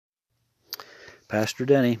Pastor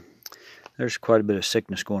Denny. There's quite a bit of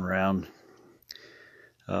sickness going around,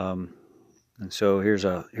 and so here's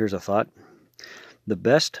a thought. The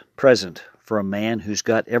best present for a man who's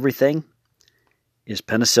got everything is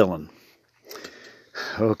penicillin.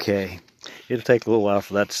 Okay, it'll take a little while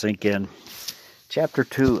for that to sink in. Chapter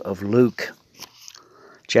 2 of Luke,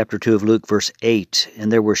 verse 8.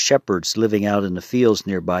 And there were shepherds living out in the fields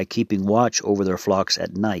nearby, keeping watch over their flocks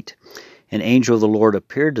at night. An angel of the Lord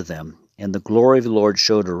appeared to them, and the glory of the Lord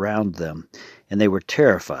showed around them, and they were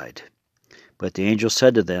terrified. But the angel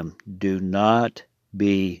said to them, "Do not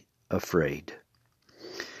be afraid."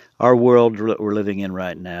 Our world we're living in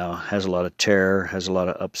right now has a lot of terror, has a lot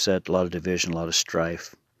of upset, a lot of division, a lot of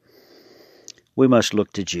strife. We must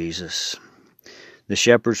look to Jesus. The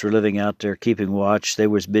shepherds were living out there keeping watch. They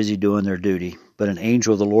was busy doing their duty, but an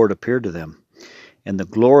angel of the Lord appeared to them, and the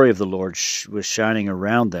glory of the Lord was shining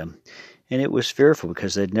around them. And it was fearful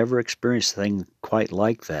because they'd never experienced a thing quite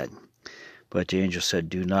like that. But the angel said,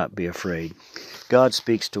 "Do not be afraid." God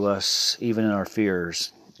speaks to us even in our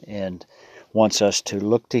fears and wants us to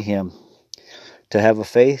look to Him, to have a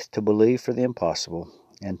faith to believe for the impossible,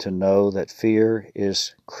 and to know that fear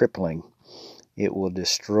is crippling. It will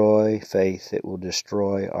destroy faith. It will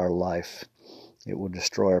destroy our life. It will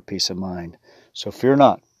destroy our peace of mind. So fear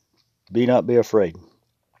not. Be not be afraid.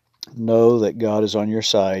 Know that God is on your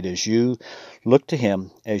side as you look to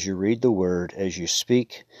Him, as you read the Word, as you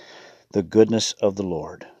speak the goodness of the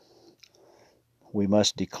Lord. We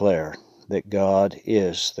must declare that God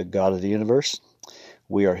is the God of the universe.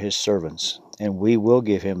 We are His servants, and we will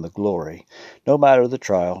give Him the glory. No matter the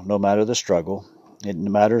trial, no matter the struggle, it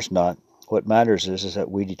matters not. What matters is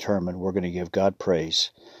that we determine we're going to give God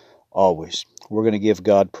praise always. We're going to give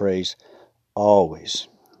God praise always.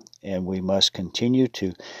 And we must continue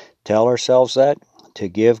to tell ourselves that, to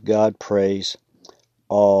give God praise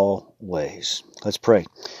always. Let's pray.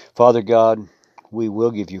 Father God, we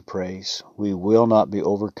will give you praise. We will not be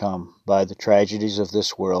overcome by the tragedies of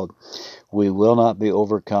this world. We will not be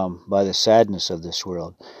overcome by the sadness of this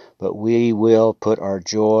world, but we will put our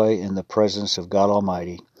joy in the presence of God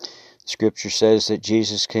Almighty. Scripture says that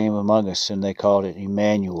Jesus came among us, and they called it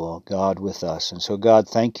Emmanuel, God with us. And so, God,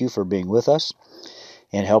 thank you for being with us.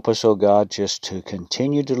 And help us, oh God, just to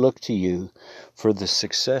continue to look to you for the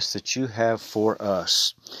success that you have for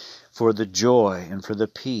us, for the joy and for the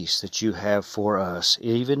peace that you have for us.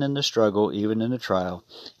 Even in the struggle, even in the trial,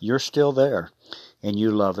 you're still there, and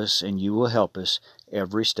you love us, and you will help us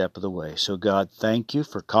every step of the way. So, God, thank you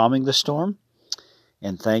for calming the storm,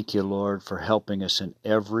 and thank you, Lord, for helping us in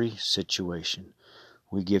every situation.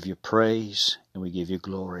 We give you praise and we give you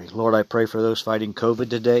glory. Lord, I pray for those fighting COVID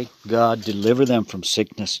today. God, deliver them from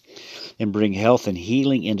sickness and bring health and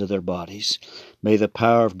healing into their bodies. May the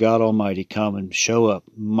power of God Almighty come and show up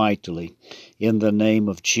mightily in the name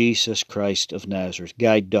of Jesus Christ of Nazareth.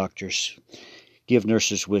 Guide doctors, give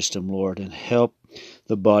nurses wisdom, Lord, and help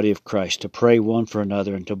the body of Christ to pray one for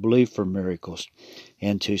another and to believe for miracles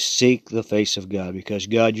and to seek the face of God, because,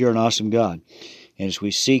 God, you're an awesome God. And as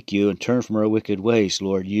we seek you and turn from our wicked ways,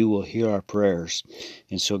 Lord, you will hear our prayers.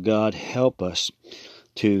 And so, God, help us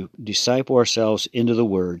to disciple ourselves into the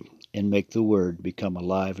Word and make the Word become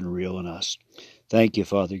alive and real in us. Thank you,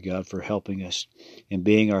 Father God, for helping us and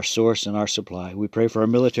being our source and our supply. We pray for our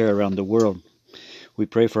military around the world. We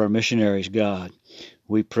pray for our missionaries, God.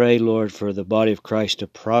 We pray, Lord, for the body of Christ to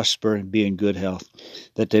prosper and be in good health,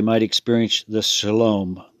 that they might experience the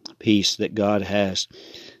shalom, peace that God has,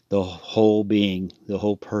 the whole being, the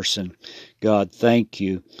whole person. God, thank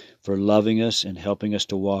you for loving us and helping us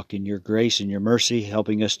to walk in your grace and your mercy,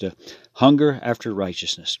 helping us to hunger after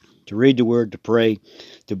righteousness, to read the Word, to pray,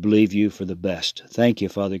 to believe you for the best. Thank you,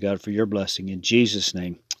 Father God, for your blessing. In Jesus'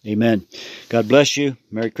 name, amen. God bless you.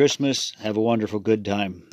 Merry Christmas. Have a wonderful, good time.